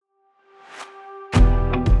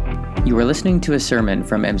You are listening to a sermon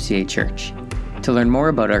from MCA Church. To learn more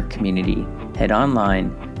about our community, head online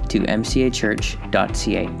to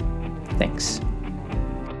mcachurch.ca. Thanks.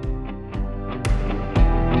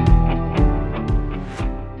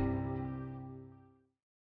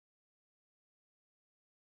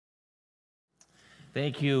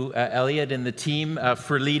 Thank you, Elliot and the team,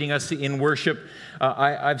 for leading us in worship.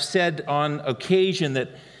 I've said on occasion that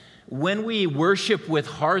when we worship with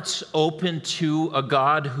hearts open to a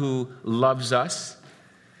God who loves us,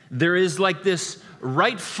 there is like this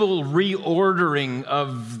rightful reordering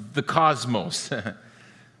of the cosmos. And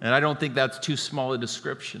I don't think that's too small a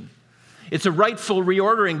description. It's a rightful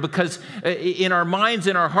reordering because in our minds,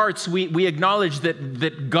 in our hearts, we acknowledge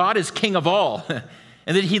that God is King of all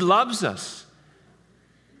and that He loves us.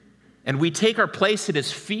 And we take our place at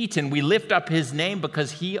His feet and we lift up His name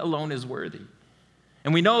because He alone is worthy.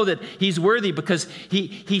 And we know that He's worthy because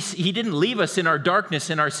He didn't leave us in our darkness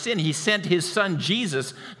and our sin. He sent His Son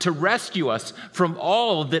Jesus to rescue us from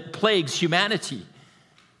all that plagues humanity.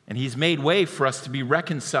 And He's made way for us to be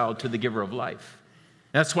reconciled to the giver of life.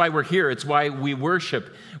 That's why we're here. It's why we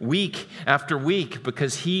worship week after week,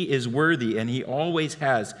 because He is worthy and He always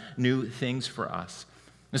has new things for us.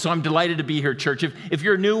 And so I'm delighted to be here, church. If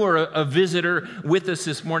you're new or a visitor with us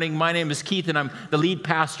this morning, my name is Keith, and I'm the lead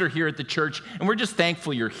pastor here at the church, and we're just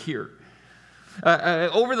thankful you're here.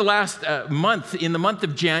 Over the last month, in the month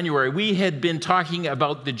of January, we had been talking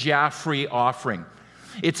about the Jaffrey offering.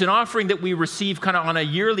 It's an offering that we receive kind of on a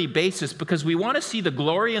yearly basis because we want to see the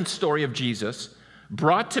glory and story of Jesus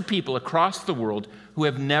brought to people across the world who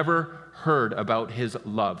have never heard about His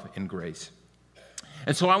love and grace.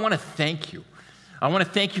 And so I want to thank you. I want to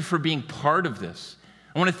thank you for being part of this.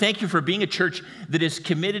 I want to thank you for being a church that is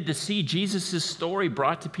committed to see Jesus' story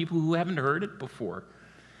brought to people who haven't heard it before.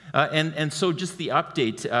 And so just the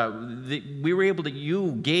update, we were able to,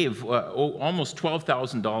 you gave almost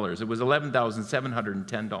 $12,000. It was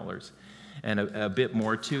 $11,710 and a bit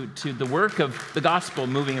more to the work of the gospel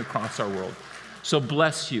moving across our world. So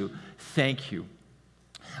bless you. Thank you.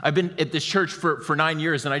 I've been at this church for 9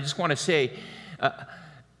 years, and I just want to say,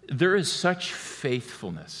 there is such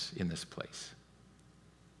faithfulness in this place.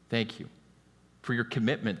 Thank you for your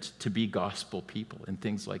commitment to be gospel people and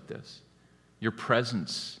things like this. Your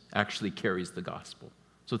presence actually carries the gospel.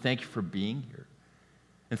 So thank you for being here.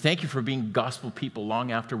 And thank you for being gospel people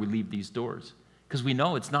long after we leave these doors. Because we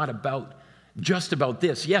know it's not just about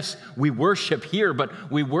this. Yes, we worship here,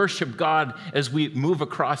 but we worship God as we move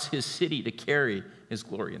across His city to carry His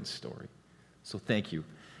glory and story. So thank you.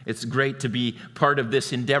 It's great to be part of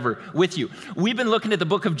this endeavor with you. We've been looking at the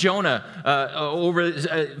book of Jonah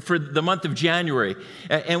for the month of January.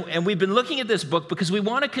 And we've been looking at this book because we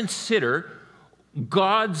want to consider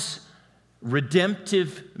God's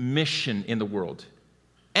redemptive mission in the world.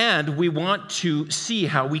 And we want to see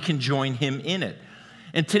how we can join Him in it.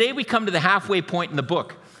 And today we come to the halfway point in the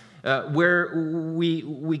book. Where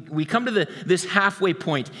we come to this halfway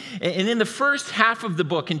point. And in the first half of the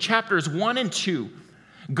book, in chapters 1 and 2,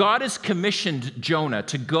 God has commissioned Jonah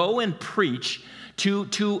to go and preach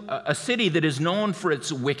to a city that is known for its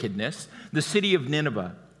wickedness, the city of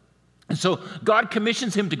Nineveh. And so God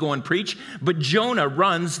commissions him to go and preach, but Jonah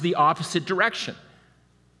runs the opposite direction.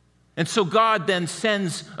 And so God then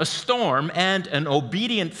sends a storm and an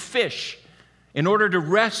obedient fish in order to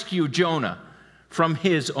rescue Jonah from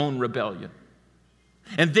his own rebellion.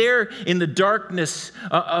 And there in the darkness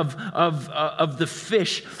of the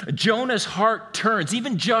fish, Jonah's heart turns,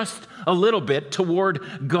 even just a little bit,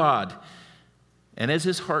 toward God. And as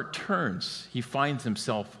his heart turns, he finds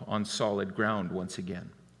himself on solid ground once again.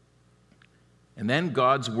 And then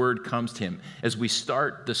God's word comes to him. As we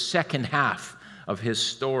start the second half of his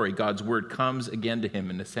story, God's word comes again to him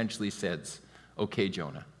and essentially says, "Okay,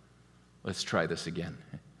 Jonah, let's try this again."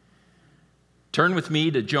 Turn with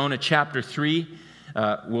me to Jonah chapter 3.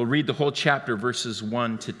 We'll read the whole chapter, verses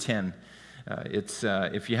 1 to 10.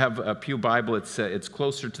 If you have a pew Bible, it's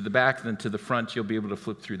closer to the back than to the front. You'll be able to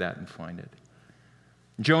flip through that and find it.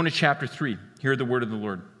 Jonah chapter 3. Hear the word of the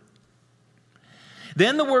Lord.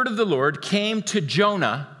 Then the word of the Lord came to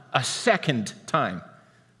Jonah a second time.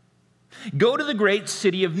 "Go to the great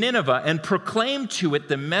city of Nineveh and proclaim to it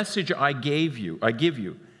the message I give you.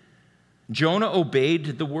 Jonah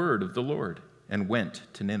obeyed the word of the Lord and went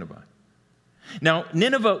to Nineveh. Now,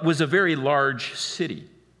 Nineveh was a very large city.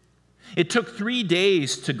 It took 3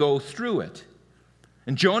 days to go through it.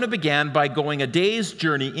 And Jonah began by going a day's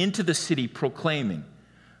journey into the city, proclaiming,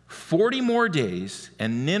 40 more days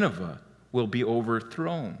and Nineveh will be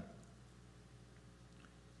overthrown."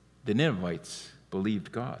 The Ninevites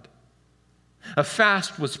believed God. A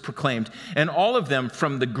fast was proclaimed, and all of them,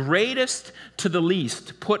 from the greatest to the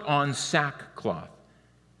least, put on sackcloth.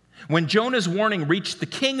 When Jonah's warning reached the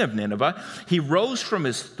king of Nineveh, he rose from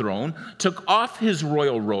his throne, took off his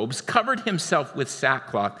royal robes, covered himself with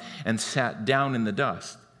sackcloth, and sat down in the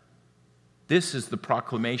dust. This is the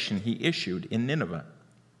proclamation he issued in Nineveh.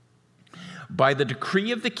 By the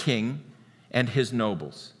decree of the king and his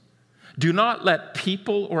nobles, do not let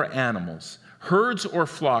people or animals, herds or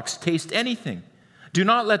flocks taste anything. Do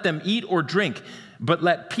not let them eat or drink, but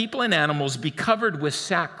let people and animals be covered with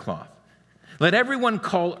sackcloth. Let everyone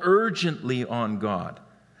call urgently on God.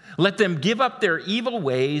 Let them give up their evil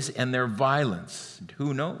ways and their violence. And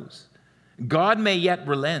who knows? God may yet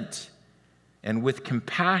relent and with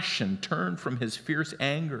compassion turn from his fierce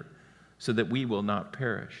anger so that we will not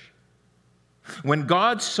perish. When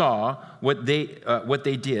God saw what they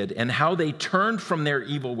did and how they turned from their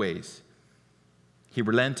evil ways, he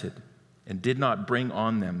relented and did not bring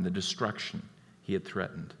on them the destruction he had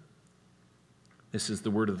threatened. This is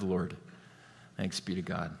the word of the Lord. Thanks be to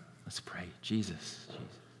God. Let's pray. Jesus.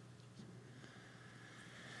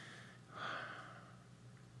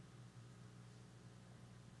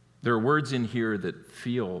 There are words in here that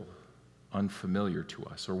feel unfamiliar to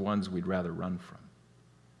us, or ones we'd rather run from.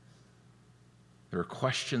 There are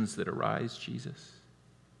questions that arise, Jesus.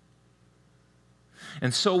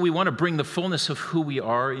 And so we want to bring the fullness of who we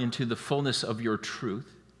are into the fullness of your truth.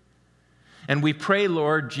 And we pray,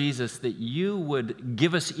 Lord Jesus, that you would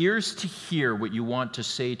give us ears to hear what you want to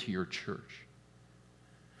say to your church.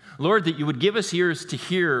 Lord, that you would give us ears to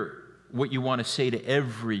hear what you want to say to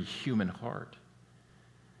every human heart.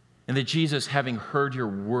 And that Jesus, having heard your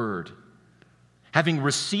word, having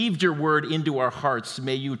received your word into our hearts,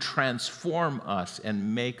 may you transform us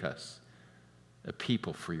and make us a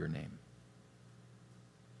people for your name.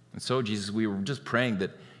 And so, Jesus, we were just praying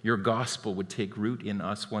that your gospel would take root in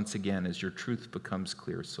us once again as your truth becomes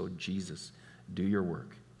clear. So, Jesus, do your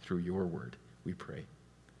work through your word, we pray.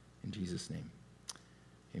 In Jesus' name,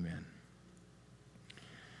 amen.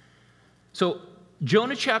 So,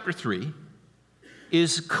 Jonah chapter 3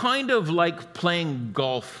 is kind of like playing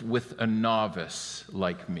golf with a novice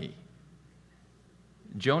like me.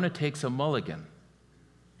 Jonah takes a mulligan.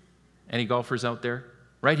 Any golfers out there?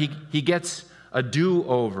 Right? He gets a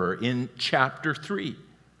do-over in chapter 3.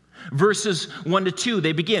 Verses 1 to 2,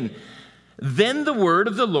 they begin, "Then the word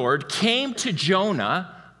of the Lord came to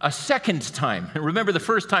Jonah a second time." Remember, the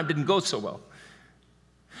first time didn't go so well.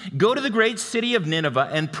 "Go to the great city of Nineveh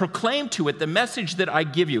and proclaim to it the message that I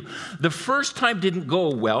give you." The first time didn't go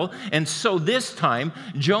well, and so this time,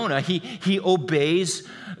 Jonah, he obeys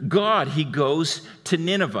God. He goes to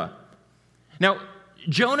Nineveh. Now,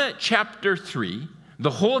 Jonah chapter 3, the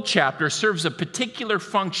whole chapter serves a particular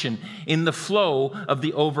function in the flow of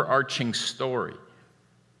the overarching story.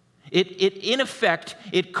 In effect,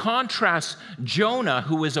 it contrasts Jonah,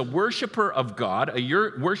 who is a worshiper of God,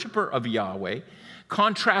 a worshiper of Yahweh,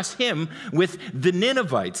 contrasts him with the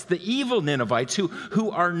Ninevites, the evil Ninevites, who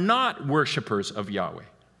are not worshipers of Yahweh.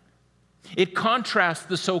 It contrasts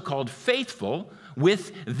the so-called faithful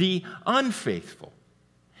with the unfaithful.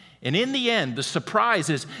 And in the end, the surprise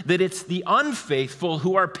is that it's the unfaithful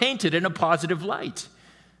who are painted in a positive light.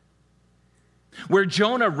 Where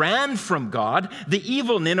Jonah ran from God, the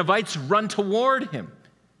evil Ninevites run toward him.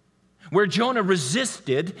 Where Jonah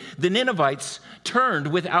resisted, the Ninevites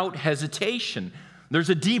turned without hesitation.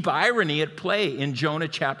 There's a deep irony at play in Jonah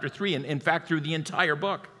chapter 3, and in fact, through the entire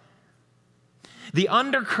book. The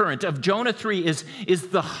undercurrent of Jonah 3 is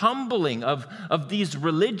the humbling of these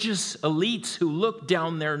religious elites who look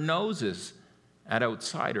down their noses at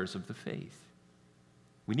outsiders of the faith.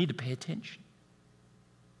 We need to pay attention.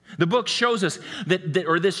 The book shows us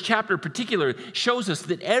or this chapter in particular shows us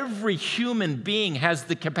that every human being has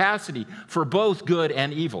the capacity for both good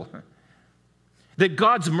and evil. That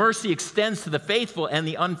God's mercy extends to the faithful and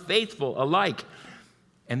the unfaithful alike.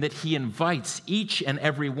 And that he invites each and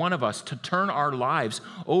every one of us to turn our lives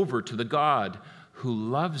over to the God who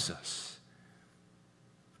loves us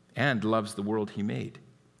and loves the world he made.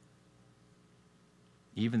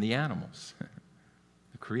 Even the animals,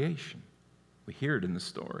 the creation. We hear it in the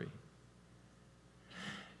story.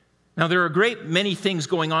 Now, there are a great many things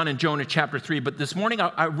going on in Jonah chapter 3, but this morning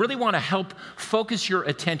I really want to help focus your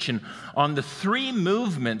attention on the three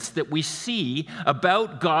movements that we see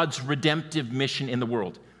about God's redemptive mission in the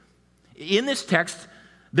world. In this text,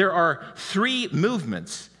 there are three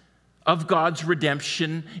movements of God's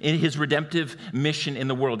redemption, in his redemptive mission in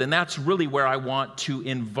the world. And that's really where I want to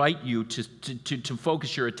invite you to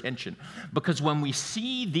focus your attention. Because when we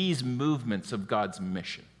see these movements of God's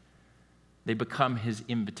mission, They become his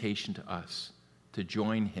invitation to us to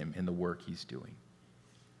join him in the work he's doing.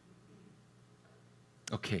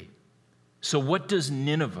 Okay, so what does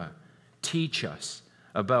Nineveh teach us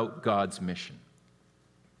about God's mission?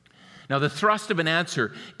 Now, the thrust of an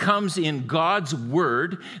answer comes in God's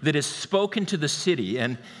word that is spoken to the city.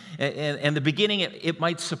 And the beginning, it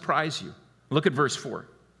might surprise you. Look at verse 4.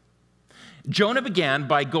 Jonah began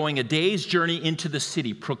by going a day's journey into the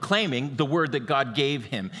city, proclaiming the word that God gave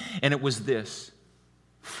him. And it was this: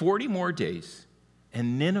 40 more days,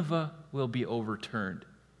 and Nineveh will be overthrown.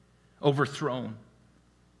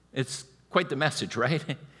 It's quite the message, right?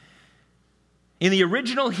 In the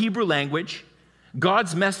original Hebrew language,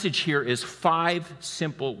 God's message here is 5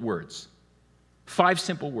 simple words. 5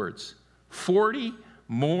 simple words. 40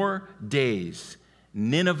 more days,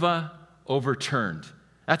 Nineveh overturned.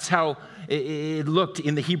 That's how it looked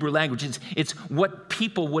in the Hebrew language. It's what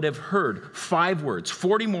people would have heard. 5 words.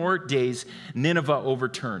 40 more days, Nineveh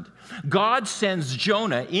overturned. God sends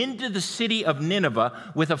Jonah into the city of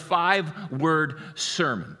Nineveh with a 5-word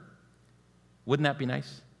sermon. Wouldn't that be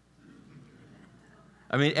nice?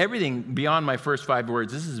 I mean, everything beyond my first 5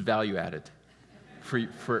 words, this is value added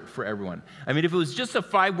for everyone. I mean, if it was just a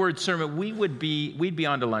 5-word sermon, we'd be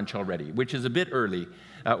on to lunch already, which is a bit early.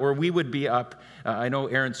 Or we would be up, I know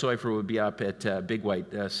Aaron Soifer would be up at Big White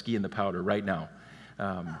skiing the powder right now.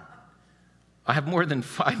 I have more than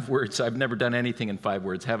 5 words. I've never done anything in 5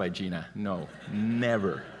 words, have I, Gina? No,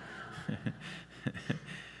 never.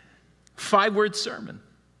 5-word sermon.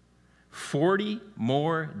 40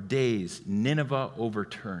 more days, Nineveh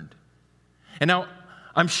overturned. And now,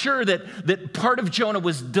 I'm sure that part of Jonah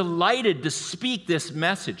was delighted to speak this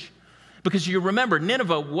message, because you remember,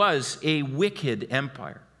 Nineveh was a wicked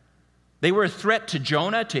empire. They were a threat to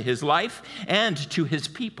Jonah, to his life, and to his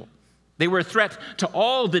people. They were a threat to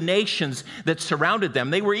all the nations that surrounded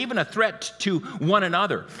them. They were even a threat to one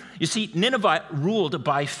another. You see, Nineveh ruled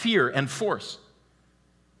by fear and force.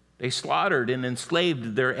 They slaughtered and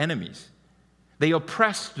enslaved their enemies. They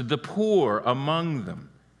oppressed the poor among them.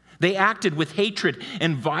 They acted with hatred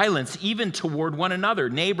and violence, even toward one another,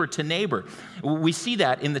 neighbor to neighbor. We see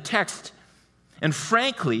that in the text. And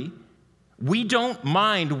frankly, we don't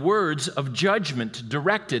mind words of judgment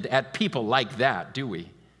directed at people like that, do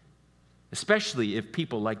we? Especially if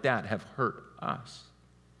people like that have hurt us.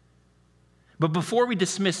 But before we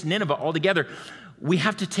dismiss Nineveh altogether, we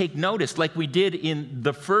have to take notice, like we did in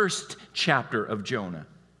the first chapter of Jonah,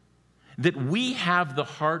 that we have the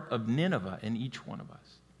heart of Nineveh in each one of us.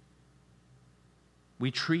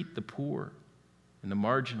 We treat the poor and the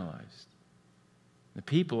marginalized, the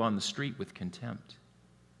people on the street with contempt.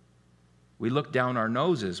 We look down our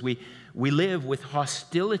noses. We live with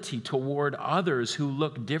hostility toward others who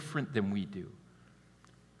look different than we do.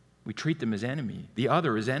 We treat them as enemy. The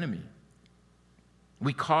other is enemy.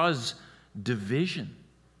 We cause division.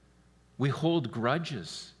 We hold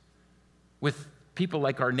grudges with people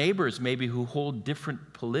like our neighbors, maybe, who hold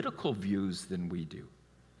different political views than we do.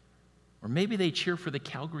 Or maybe they cheer for the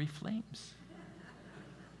Calgary Flames.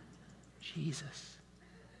 Jesus,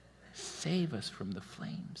 save us from the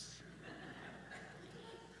flames.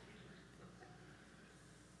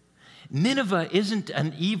 Nineveh isn't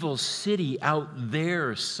an evil city out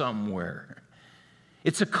there somewhere.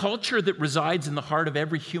 It's a culture that resides in the heart of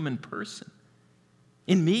every human person.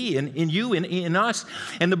 In me, in you, in us.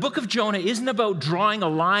 And the book of Jonah isn't about drawing a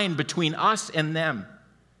line between us and them.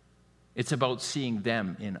 It's about seeing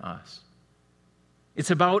them in us.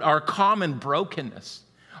 It's about our common brokenness,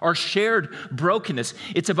 our shared brokenness.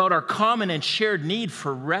 It's about our common and shared need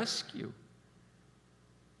for rescue.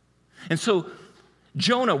 And so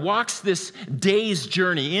Jonah walks this day's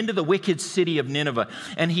journey into the wicked city of Nineveh,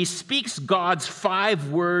 and he speaks God's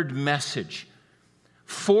 5-word message.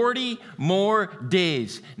 40 more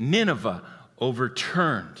days, Nineveh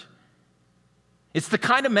overturned. It's the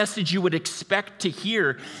kind of message you would expect to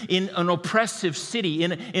hear in an oppressive city,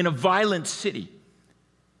 in a violent city.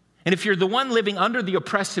 And if you're the one living under the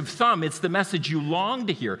oppressive thumb, it's the message you long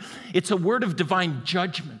to hear. It's a word of divine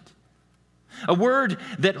judgment, a word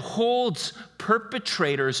that holds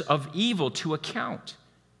perpetrators of evil to account,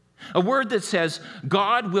 a word that says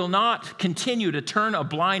God will not continue to turn a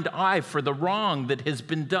blind eye for the wrong that has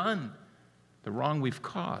been done, the wrong we've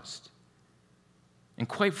caused. And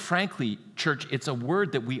quite frankly, church, it's a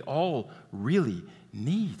word that we all really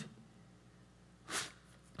need.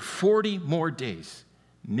 40 more days,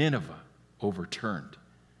 Nineveh overturned.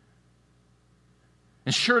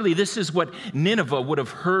 And surely this is what Nineveh would have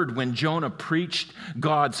heard when Jonah preached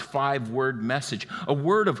God's 5-word message, a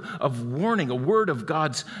word of warning, a word of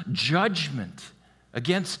God's judgment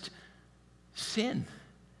against sin.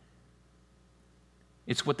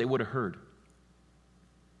 It's what they would have heard.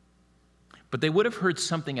 But they would have heard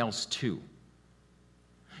something else too.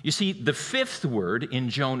 You see, the fifth word in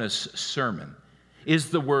Jonah's sermon is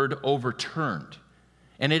the word overturned.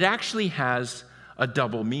 And it actually has a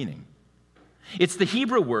double meaning. It's the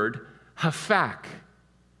Hebrew word hafak.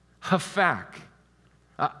 Hafak.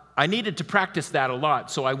 I needed to practice that a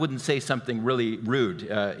lot so I wouldn't say something really rude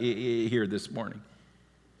here this morning.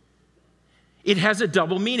 It has a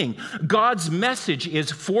double meaning. God's message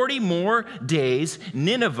is 40 more days,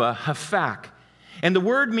 Nineveh, hafak. And the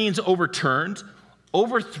word means overturned,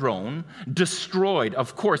 overthrown, destroyed.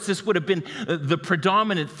 Of course, this would have been the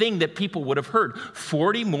predominant thing that people would have heard.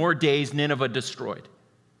 40 more days, Nineveh destroyed.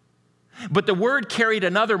 But the word carried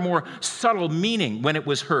another more subtle meaning when it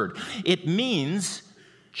was heard. It means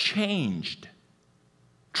changed,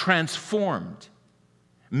 transformed,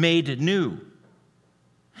 made new.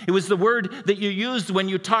 It was the word that you used when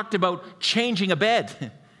you talked about changing a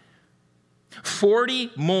bed.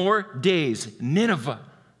 40 more days, Nineveh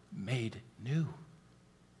made new.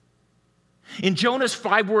 In Jonah's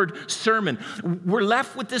 5-word sermon, we're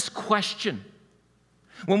left with this question.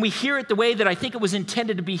 When we hear it the way that I think it was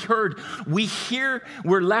intended to be heard,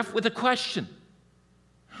 we're left with a question.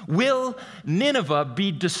 Will Nineveh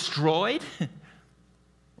be destroyed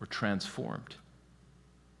or transformed?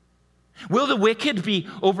 Will the wicked be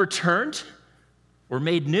overturned or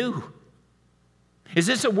made new? Is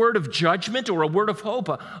this a word of judgment or a word of hope,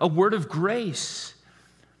 a word of grace?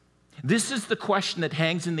 This is the question that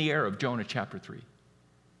hangs in the air of Jonah chapter 3.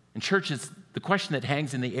 And church, it's the question that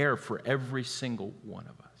hangs in the air for every single one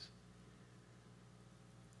of us.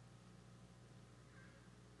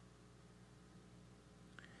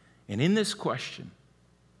 And in this question,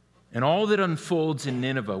 and all that unfolds in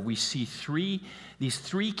Nineveh, we see these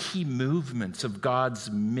three key movements of God's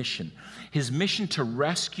mission. His mission to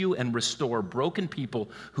rescue and restore broken people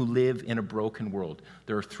who live in a broken world.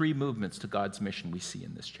 There are 3 movements to God's mission we see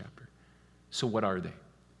in this chapter. So what are they?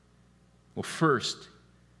 Well, first,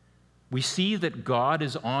 we see that God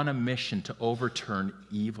is on a mission to overturn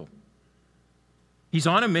evil. He's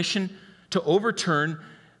on a mission to overturn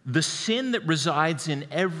the sin that resides in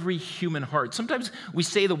every human heart. Sometimes we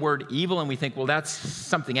say the word evil and we think, well, that's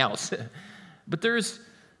something else. But there's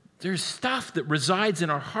stuff that resides in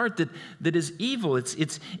our heart that is evil.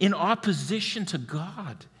 It's in opposition to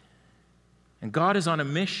God. And God is on a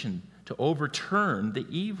mission to overturn the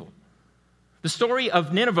evil. The story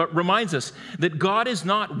of Nineveh reminds us that God is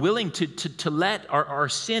not willing to let our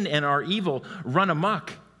sin and our evil run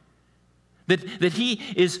amok. That He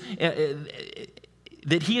is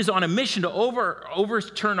on a mission to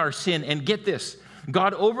overturn our sin. And get this,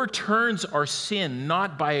 God overturns our sin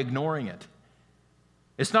not by ignoring it.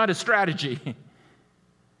 It's not His strategy.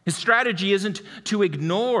 His strategy isn't to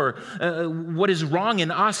ignore what is wrong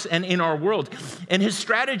in us and in our world. And His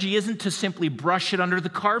strategy isn't to simply brush it under the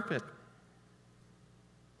carpet.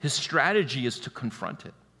 His strategy is to confront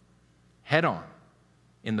it head on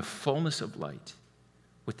in the fullness of light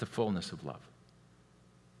with the fullness of love.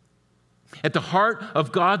 At the heart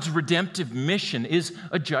of God's redemptive mission is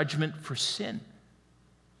a judgment for sin.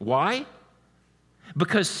 Why?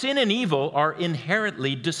 Because sin and evil are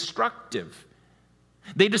inherently destructive.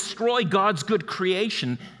 They destroy God's good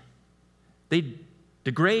creation. They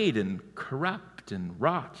degrade and corrupt and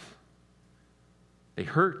rot. They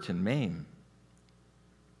hurt and maim.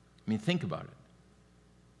 I mean, think about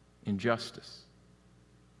it. Injustice,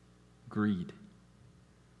 greed,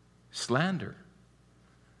 slander,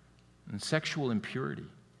 and sexual impurity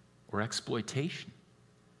or exploitation,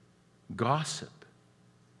 gossip,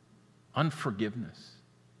 unforgiveness.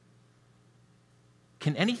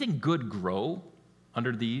 Can anything good grow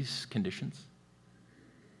under these conditions?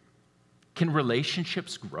 Can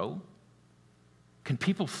relationships grow? Can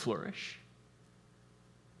people flourish?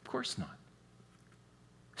 Of course not.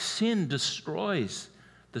 Sin destroys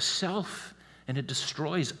the self, and it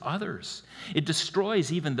destroys others. It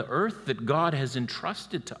destroys even the earth that God has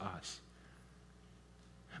entrusted to us.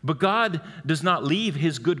 But God does not leave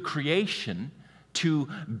His good creation to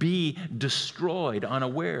be destroyed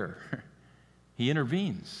unaware. He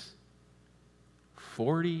intervenes.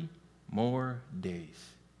 40 more days.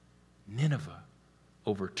 Nineveh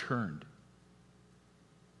overturned.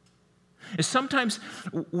 Sometimes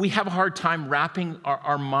we have a hard time wrapping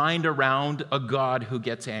our mind around a God who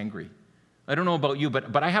gets angry. I don't know about you,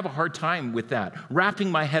 but I have a hard time with that, wrapping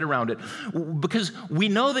my head around it, because we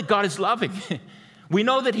know that God is loving. We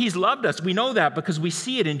know that He's loved us. We know that because we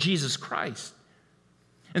see it in Jesus Christ.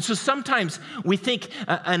 And so sometimes we think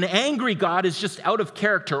an angry God is just out of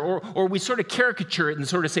character, or we sort of caricature it and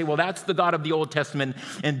sort of say, well, that's the God of the Old Testament,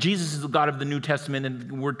 and Jesus is the God of the New Testament,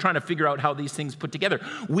 and we're trying to figure out how these things put together.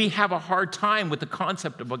 We have a hard time with the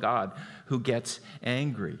concept of a God who gets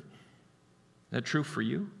angry. Is that true for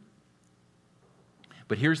you?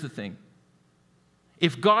 But here's the thing.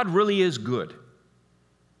 If God really is good,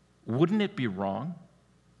 wouldn't it be wrong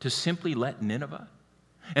to simply let Nineveh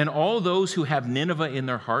and all those who have Nineveh in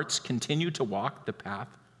their hearts continue to walk the path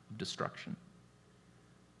of destruction?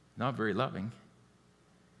 Not very loving.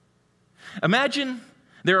 Imagine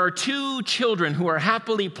there are two children who are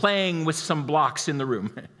happily playing with some blocks in the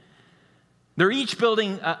room. They're each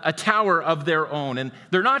building a tower of their own, and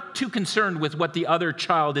they're not too concerned with what the other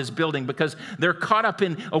child is building because they're caught up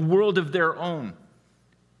in a world of their own.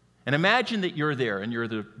 And imagine that you're there and you're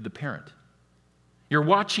the parent. You're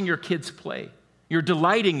watching your kids play. You're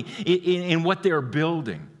delighting in what they're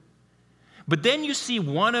building. But then you see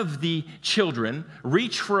one of the children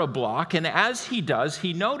reach for a block, and as he does,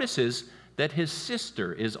 he notices that his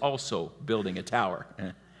sister is also building a tower.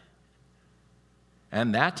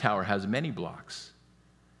 And that tower has many blocks,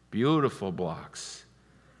 beautiful blocks,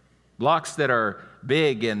 blocks that are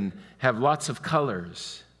big and have lots of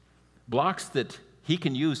colors, blocks that he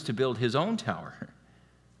can use to build his own tower.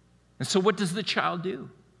 And so what does the child do?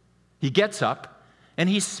 He gets up and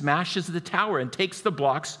he smashes the tower and takes the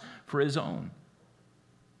blocks for his own.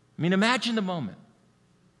 I mean, imagine the moment.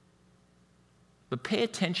 But pay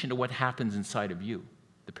attention to what happens inside of you,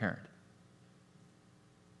 the parent.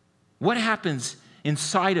 What happens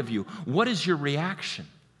inside of you? What is your reaction?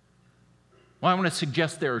 Well, I want to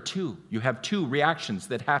suggest there are two. You have two reactions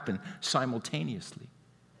that happen simultaneously.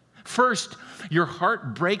 First, your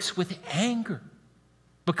heart breaks with anger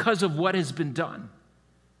because of what has been done.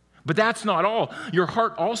 But that's not all. Your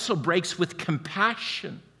heart also breaks with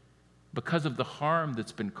compassion because of the harm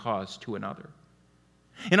that's been caused to another.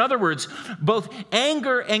 In other words, both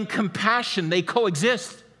anger and compassion, they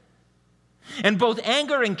coexist. And both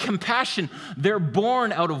anger and compassion, they're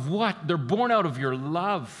born out of what? They're born out of your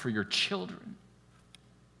love for your children.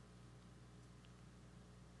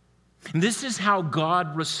 And this is how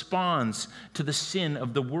God responds to the sin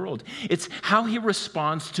of the world. It's how he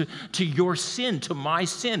responds to your sin, to my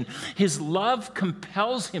sin. His love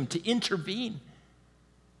compels him to intervene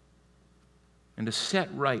and to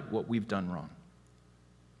set right what we've done wrong.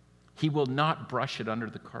 He will not brush it under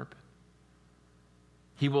the carpet.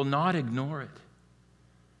 He will not ignore it,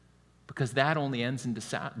 because that only ends in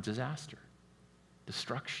disaster,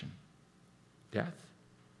 destruction, death.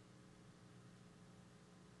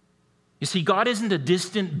 You see, God isn't a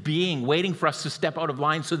distant being waiting for us to step out of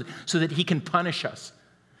line so that he can punish us.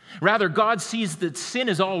 Rather, God sees that sin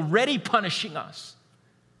is already punishing us.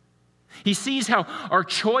 He sees how our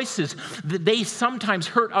choices, they sometimes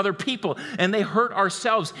hurt other people and they hurt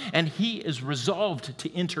ourselves, and he is resolved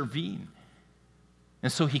to intervene.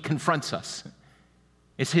 And so he confronts us.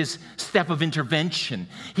 It's his step of intervention.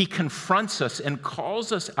 He confronts us and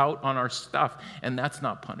calls us out on our stuff, and that's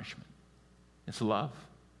not punishment. It's love.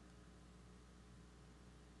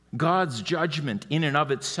 God's judgment in and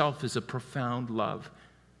of itself is a profound love.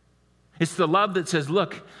 It's the love that says,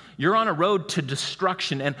 look, you're on a road to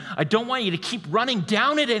destruction, and I don't want you to keep running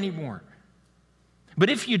down it anymore. But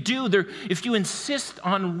if you do, if you insist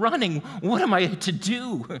on running, what am I to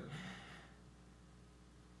do?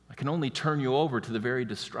 I can only turn you over to the very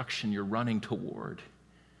destruction you're running toward.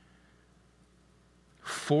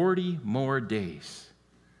 40 more days.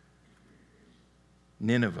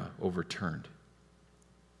 Nineveh overturned.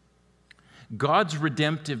 God's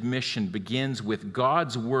redemptive mission begins with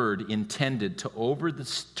God's word intended to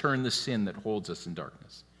overturn the sin that holds us in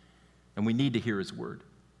darkness. And we need to hear his word.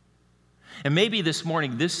 And maybe this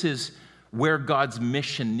morning, this is where God's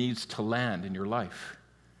mission needs to land in your life.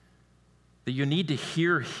 That you need to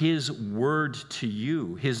hear his word to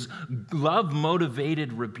you, his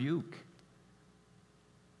love-motivated rebuke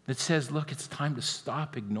that says, look, it's time to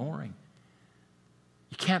stop ignoring.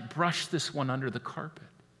 You can't brush this one under the carpet.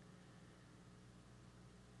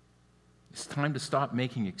 It's time to stop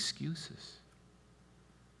making excuses.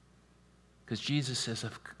 Because Jesus says,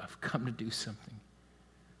 I've come to do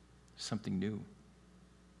something new,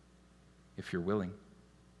 if you're willing.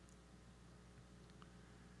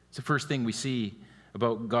 It's the first thing we see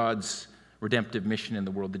about God's redemptive mission in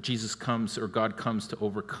the world, that Jesus comes, or God comes to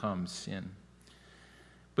overcome sin.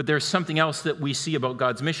 But there's something else that we see about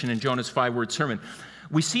God's mission in Jonah's 5-word sermon.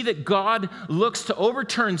 We see that God looks to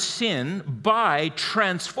overturn sin by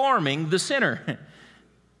transforming the sinner.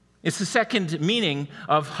 It's the second meaning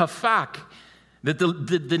of hafak. that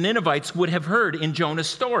the Ninevites would have heard in Jonah's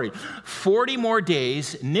story. 40 more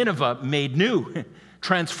days, Nineveh made new,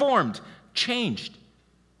 transformed, changed.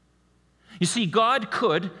 You see, God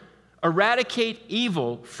could eradicate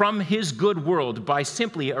evil from his good world by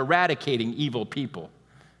simply eradicating evil people.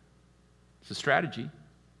 It's a strategy.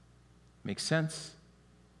 Makes sense.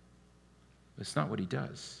 But it's not what he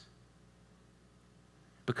does.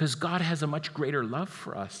 Because God has a much greater love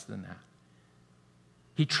for us than that.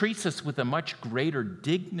 He treats us with a much greater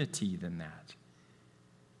dignity than that.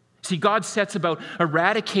 See, God sets about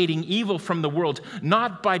eradicating evil from the world,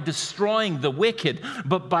 not by destroying the wicked,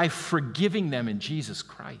 but by forgiving them in Jesus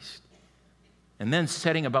Christ. And then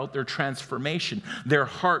setting about their transformation, their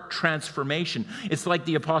heart transformation. It's like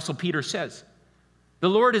the Apostle Peter says, the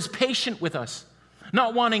Lord is patient with us,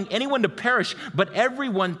 not wanting anyone to perish, but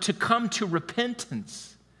everyone to come to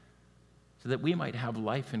repentance, so that we might have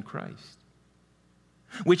life in Christ.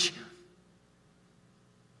 Which,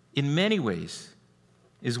 in many ways,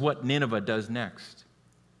 is what Nineveh does next.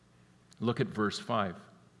 Look at verse 5.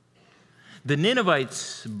 The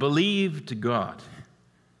Ninevites believed God.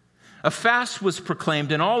 A fast was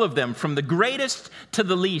proclaimed, and all of them, from the greatest to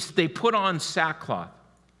the least, they put on sackcloth.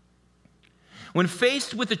 When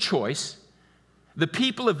faced with a choice, the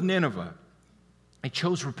people of Nineveh, they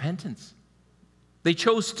chose repentance. They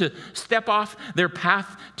chose to step off their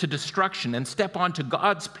path to destruction and step onto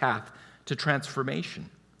God's path to transformation.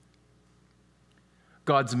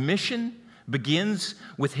 God's mission begins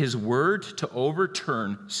with his word to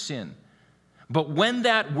overturn sin. But when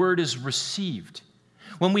that word is received,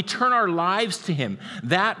 when we turn our lives to him,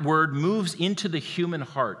 that word moves into the human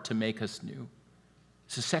heart to make us new.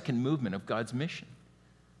 It's the second movement of God's mission.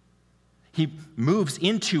 He moves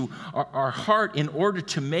into our heart in order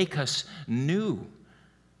to make us new,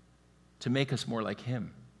 to make us more like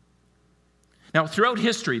him. Now, throughout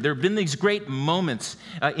history, there have been these great moments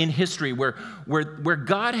in history where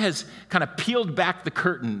God has kind of peeled back the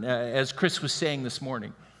curtain, as Chris was saying this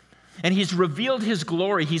morning. And he's revealed his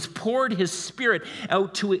glory. He's poured his Spirit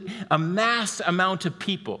out to a mass amount of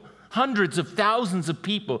people, hundreds of thousands of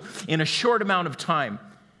people in a short amount of time.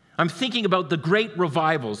 I'm thinking about the great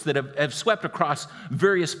revivals that have swept across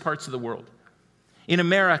various parts of the world. In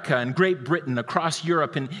America and Great Britain, across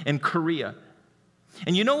Europe and Korea.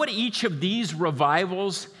 And you know what each of these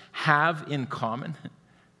revivals have in common?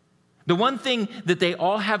 The one thing that they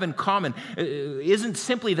all have in common isn't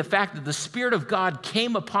simply the fact that the Spirit of God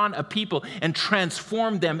came upon a people and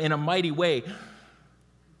transformed them in a mighty way.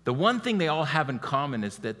 The one thing they all have in common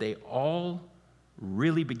is that they all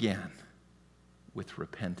really began with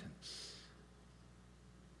repentance.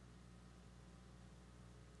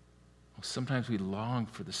 Well, sometimes we long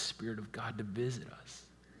for the Spirit of God to visit us.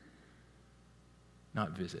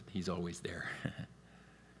 Not visit, he's always there.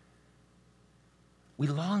 We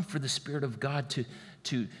long for the Spirit of God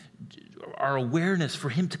to our awareness, for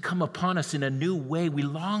him to come upon us in a new way. We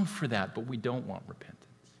long for that, but we don't want repentance.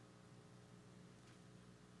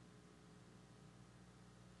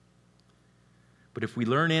 But if we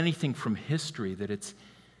learn anything from history, that it's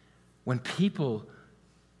when people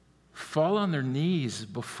fall on their knees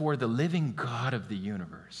before the living God of the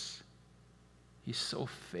universe, he's so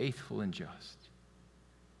faithful and just.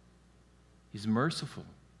 He's merciful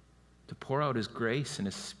to pour out his grace and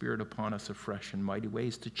his Spirit upon us afresh in mighty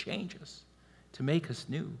ways, to change us, to make us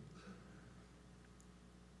new.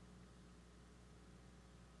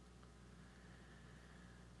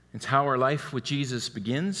 It's how our life with Jesus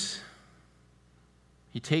begins.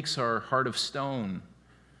 He takes our heart of stone,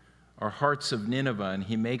 our hearts of Nineveh, and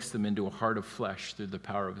he makes them into a heart of flesh through the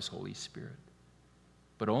power of his Holy Spirit.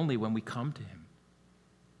 But only when we come to him.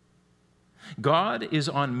 God is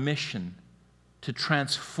on mission to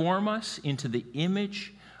transform us into the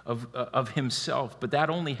image of himself, but that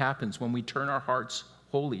only happens when we turn our hearts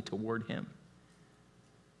wholly toward him.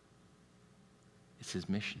 It's his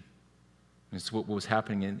mission. It's what was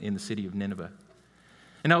happening in the city of Nineveh.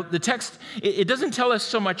 And now the text, it doesn't tell us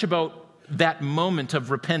so much about that moment of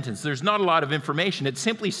repentance. There's not a lot of information. It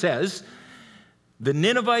simply says, the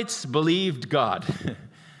Ninevites believed God.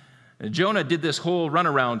 Jonah did this whole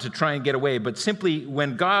runaround to try and get away, but simply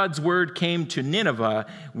when God's word came to Nineveh,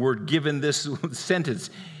 we're given this sentence,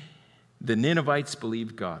 the Ninevites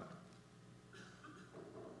believed God.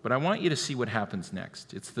 But I want you to see what happens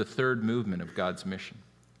next. It's the third movement of God's mission.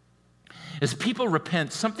 As people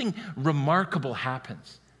repent, something remarkable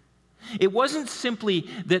happens. It wasn't simply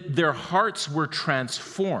that their hearts were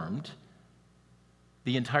transformed,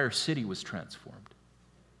 the entire city was transformed.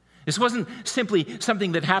 This wasn't simply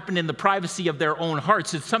something that happened in the privacy of their own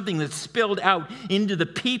hearts. It's something that spilled out into the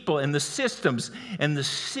people and the systems and the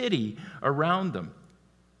city around them.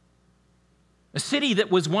 A city that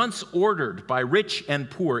was once ordered by rich and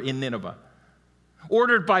poor in Nineveh,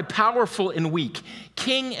 ordered by powerful and weak,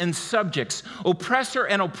 king and subjects, oppressor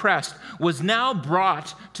and oppressed, was now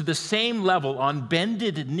brought to the same level on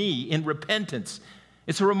bended knee in repentance.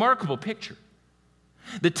 It's a remarkable picture.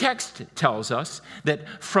 The text tells us that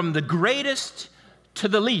from the greatest to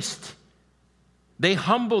the least, they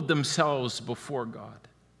humbled themselves before God.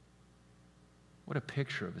 What a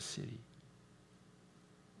picture of a city.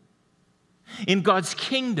 In God's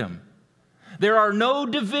kingdom, there are no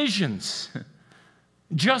divisions,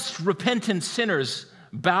 just repentant sinners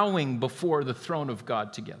bowing before the throne of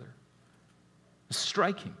God together. It's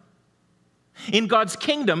striking. In God's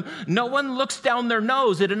kingdom, no one looks down their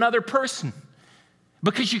nose at another person,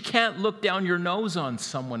 because you can't look down your nose on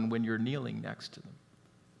someone when you're kneeling next to them.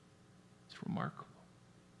 It's remarkable.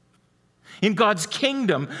 In God's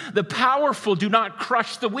kingdom, the powerful do not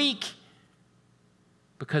crush the weak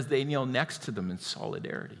because they kneel next to them in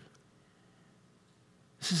solidarity.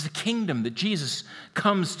 This is the kingdom that Jesus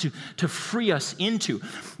comes to free us into.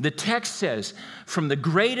 The text says, from the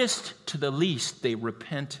greatest to the least, they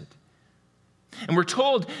repented. And we're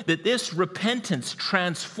told that this repentance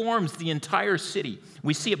transforms the entire city.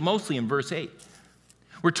 We see it mostly in verse 8.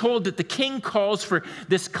 We're told that the king calls for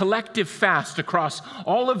this collective fast across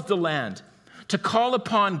all of the land to call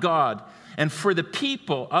upon God and for the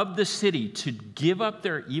people of the city to give up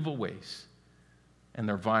their evil ways and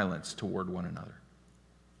their violence toward one another.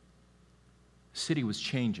 The city was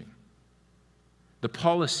changing. The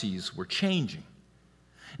policies were changing.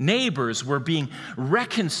 Neighbors were being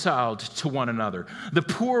reconciled to one another. The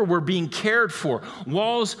poor were being cared for.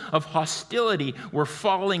 Walls of hostility were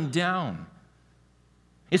falling down.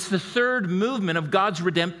 It's the third movement of God's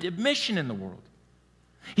redemptive mission in the world.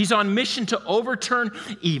 He's on mission to overturn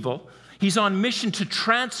evil. He's on mission to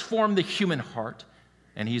transform the human heart.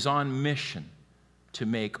 And he's on mission to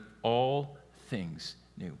make all things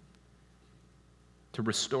new. To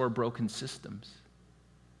restore broken systems.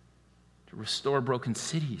 To restore broken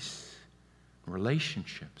cities,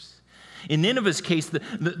 relationships. In Nineveh's case,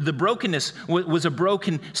 the brokenness was a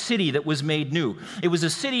broken city that was made new. It was a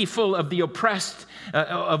city full of the oppressed,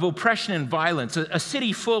 of oppression and violence, a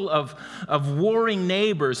city full of warring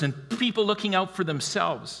neighbors and people looking out for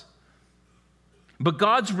themselves. But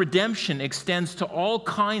God's redemption extends to all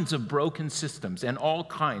kinds of broken systems and all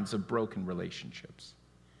kinds of broken relationships.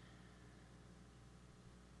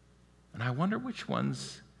 And I wonder which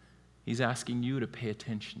ones He's asking you to pay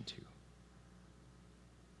attention to.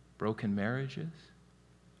 Broken marriages,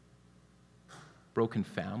 broken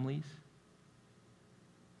families,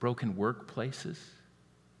 broken workplaces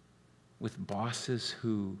with bosses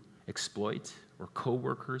who exploit or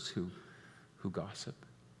coworkers who gossip.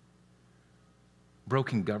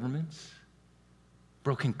 Broken governments,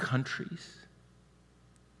 broken countries,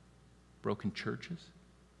 broken churches.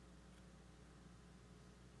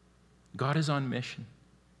 God is on mission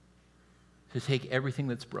to take everything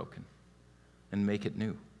that's broken and make it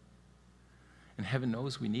new. And heaven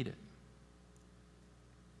knows we need it.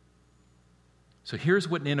 So here's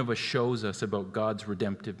what Nineveh shows us about God's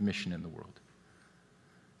redemptive mission in the world.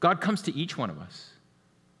 God comes to each one of us.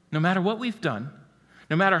 No matter what we've done,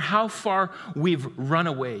 no matter how far we've run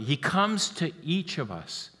away, He comes to each of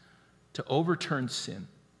us to overturn sin,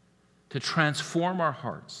 to transform our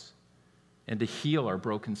hearts, and to heal our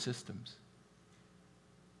broken systems.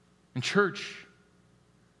 And church,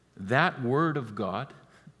 that word of God,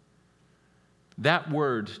 that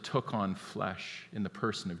word took on flesh in the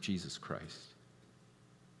person of Jesus Christ.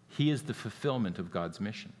 He is the fulfillment of God's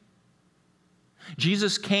mission.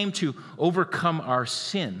 Jesus came to overcome our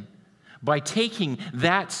sin by taking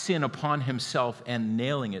that sin upon Himself and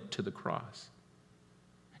nailing it to the cross.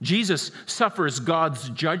 Jesus suffers God's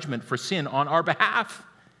judgment for sin on our behalf.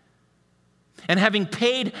 And having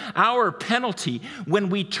paid our penalty, when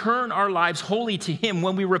we turn our lives wholly to Him,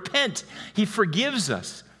 when we repent, He forgives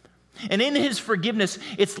us. And in His forgiveness,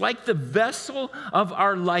 it's like the vessel of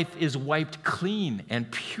our life is wiped clean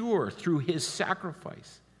and pure through His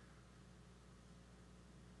sacrifice.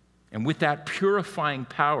 And with that purifying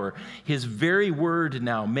power, His very word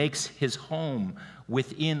now makes His home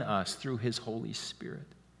within us through His Holy Spirit.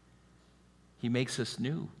 He makes us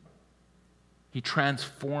new. He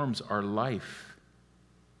transforms our life.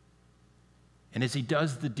 And as He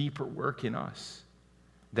does the deeper work in us,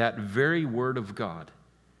 that very word of God,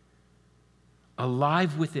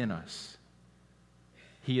 alive within us,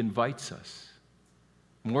 He invites us.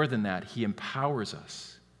 More than that, He empowers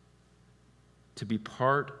us to be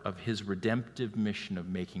part of his redemptive mission of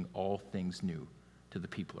making all things new to the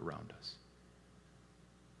people around us.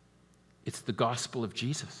 It's the gospel of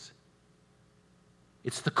Jesus.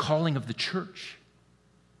 It's the calling of the church.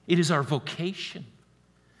 It is our vocation.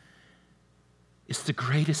 It's the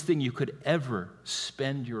greatest thing you could ever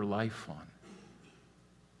spend your life on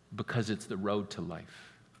because it's the road to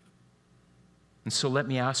life. And so let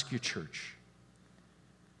me ask you, church,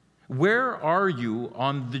 where are you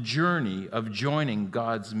on the journey of joining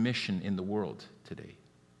God's mission in the world today?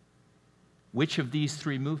 Which of these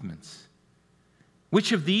three movements?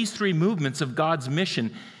 Which of these three movements of God's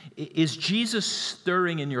mission is Jesus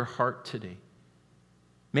stirring in your heart today?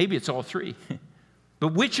 Maybe it's all three.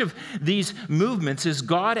 But which of these movements is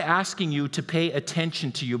God asking you to pay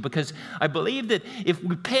attention to you? Because I believe that if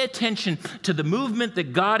we pay attention to the movement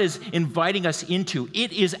that God is inviting us into,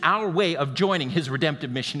 it is our way of joining his redemptive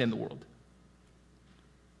mission in the world.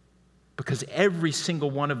 Because every single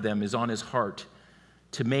one of them is on his heart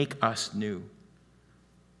to make us new.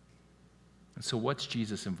 And so what's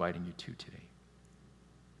Jesus inviting you to today?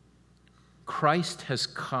 Christ has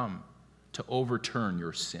come to overturn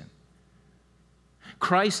your sin.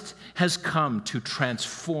 Christ has come to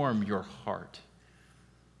transform your heart.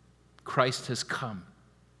 Christ has come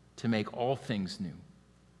to make all things new.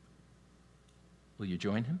 Will you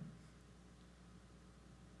join him?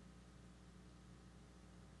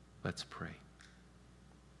 Let's pray.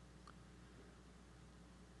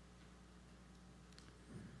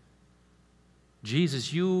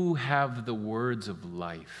 Jesus, you have the words of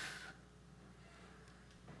life.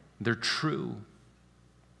 They're true.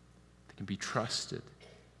 They can be trusted.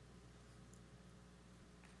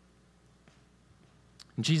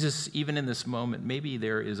 And Jesus, even in this moment, maybe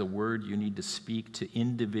there is a word you need to speak to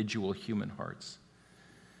individual human hearts.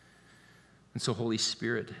 And so, Holy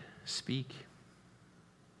Spirit, speak.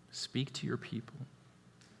 Speak to your people.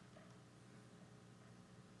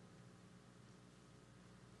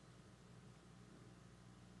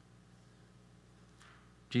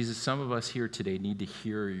 Jesus, some of us here today need to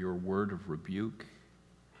hear your word of rebuke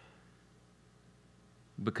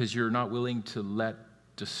because you're not willing to let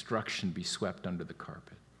destruction be swept under the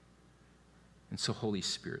carpet. And so, Holy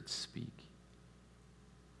Spirit, speak.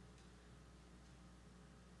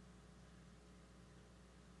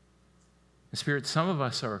 And Spirit, some of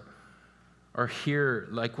us are here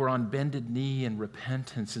like we're on bended knee in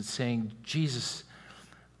repentance and saying, Jesus,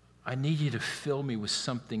 I need you to fill me with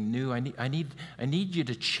something new. I need you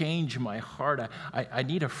to change my heart. I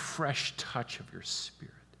need a fresh touch of your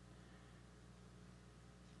Spirit.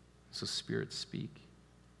 So, Spirit, speak.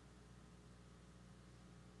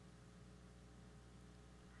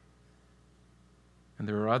 And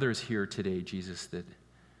there are others here today, Jesus, that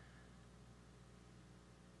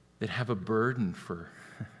have a burden for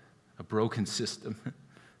a broken system,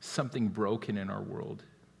 something broken in our world.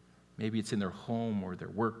 Maybe it's in their home or their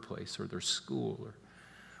workplace or their school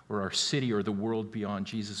or our city or the world beyond.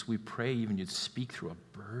 Jesus, we pray even you'd speak through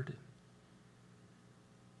a burden.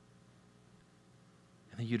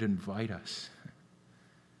 And that you'd invite us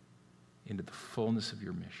into the fullness of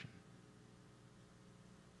your mission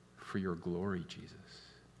for your glory, Jesus.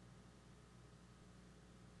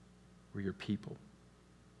 We're your people.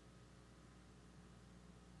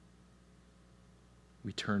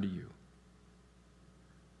 We turn to you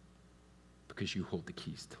because you hold the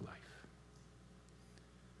keys to life.